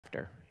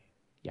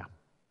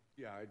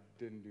Yeah, I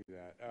didn't do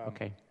that.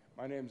 Okay.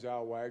 My name's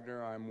Al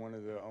Wagner. I'm one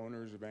of the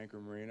owners of Anchor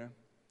Marina.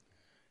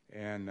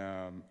 And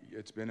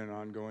it's been an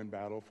ongoing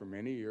battle for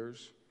many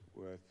years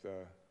with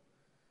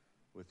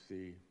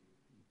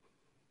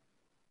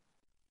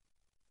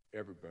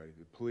everybody,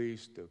 the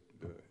police,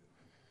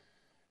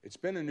 it's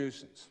been a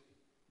nuisance,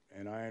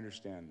 and I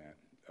understand that.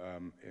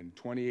 In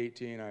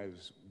 2018, I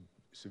was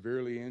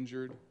severely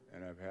injured,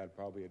 and I've had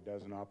probably a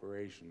dozen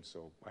operations,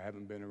 so I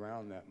haven't been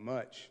around that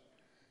much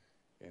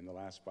in the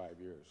last 5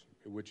 years,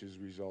 which has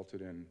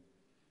resulted in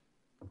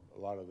a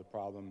lot of the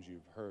problems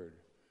you've heard.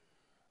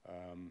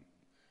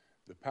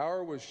 The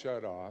power was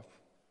shut off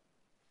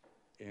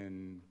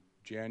in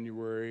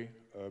January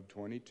of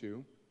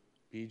 22.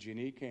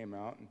 PG&E came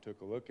out and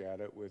took a look at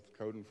it with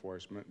code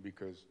enforcement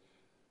because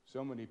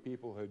so many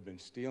people had been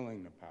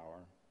stealing the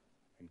power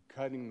and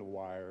cutting the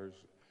wires.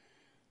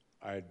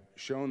 I'd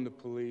shown the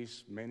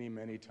police many,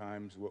 many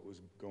times what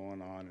was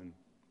going on, and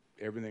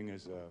everything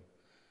is a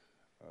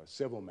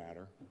civil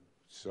matter.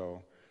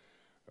 So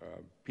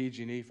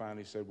PG&E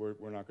finally said,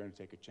 we're not going to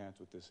take a chance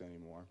with this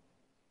anymore.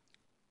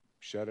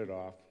 Shut it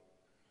off.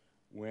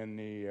 When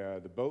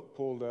the boat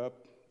pulled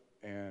up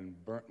and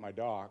burnt my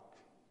dock,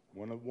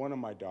 one of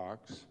my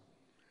docks,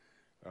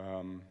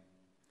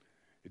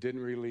 it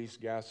didn't release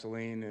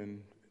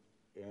gasoline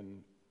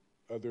and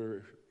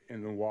other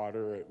in the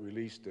water. It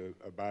released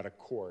about a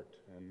quart,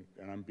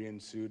 and I'm being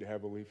sued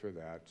heavily for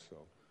that.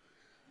 So,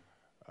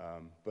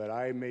 but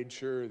I made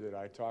sure that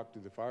I talked to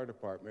the fire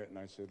department, and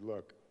I said,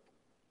 look,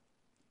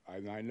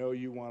 I know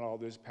you want all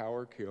this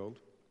power killed,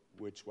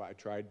 which I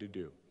tried to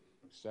do.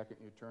 The second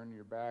you turn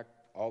your back,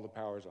 all the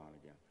power's on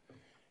again.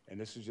 And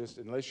this is just,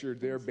 unless you're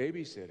there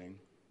babysitting,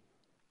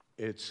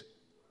 it's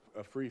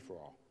a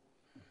free-for-all.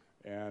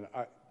 And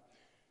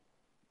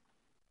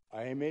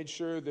I made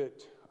sure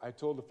that I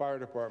told the fire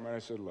department, I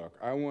said, look,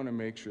 I want to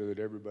make sure that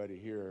everybody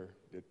here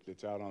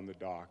that's out on the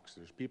docks,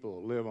 there's people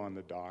that live on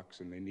the docks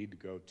and they need to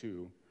go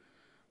too,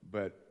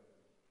 but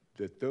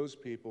that those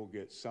people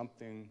get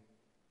something,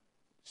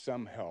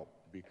 some help,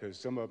 because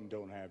some of them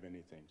don't have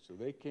anything. So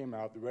they came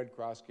out, the Red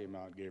Cross came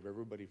out and gave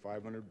everybody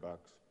 $500.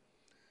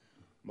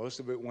 Most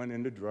of it went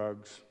into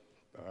drugs.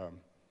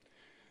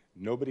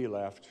 Nobody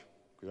left,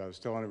 because I was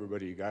telling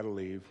everybody, you got to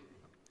leave.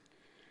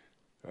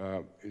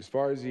 As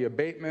far as the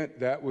abatement,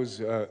 that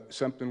was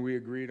something we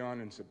agreed on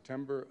in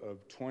September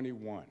of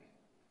 21.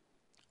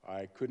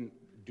 I couldn't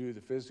do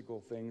the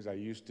physical things I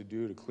used to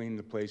do to clean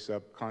the place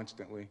up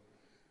constantly.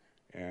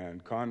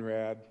 And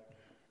Conrad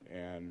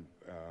and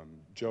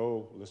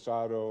Joe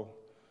Losado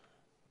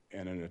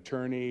and an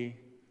attorney,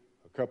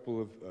 a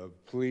couple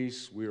of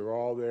police, we were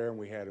all there, and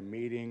we had a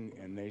meeting,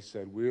 and they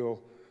said, we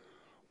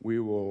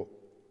will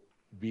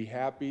be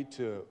happy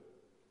to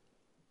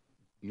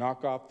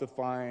knock off the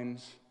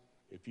fines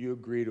if you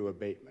agree to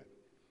abatement,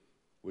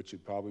 which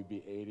would probably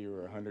be 80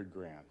 or 100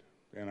 grand.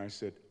 And I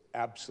said,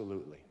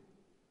 absolutely.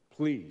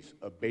 Please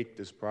abate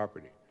this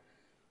property.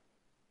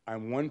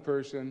 I'm one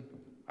person.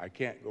 I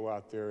can't go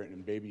out there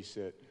and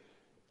babysit.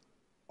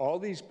 All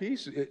these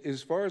pieces,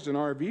 as far as an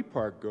RV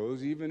park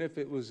goes, even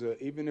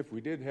if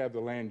we did have the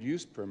land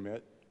use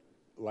permit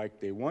like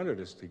they wanted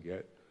us to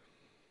get,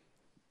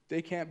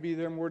 they can't be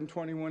there more than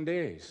 21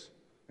 days,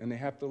 and they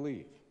have to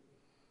leave.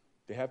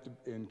 They have to,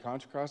 in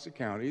Contra Costa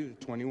County,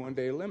 the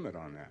 21-day limit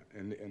on that,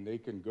 and they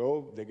can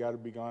go. They got to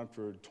be gone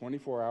for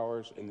 24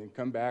 hours and then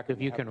come back.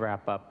 If you can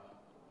wrap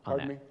up on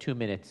Pardon that. me? 2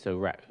 minutes.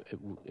 So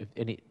if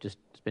any, just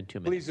spend 2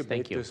 minutes. Please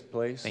abate this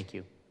place. Thank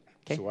you.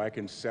 Okay. So I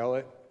can sell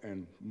it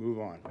and move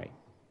on. Right.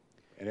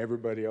 And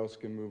everybody else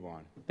can move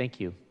on. Thank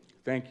you.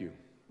 Thank you.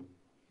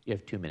 You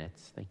have 2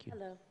 minutes. Thank you.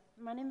 Hello,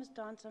 my name is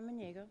Dawn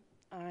Samaniego.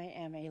 I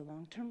am a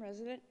long-term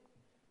resident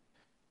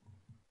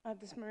of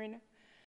this marina.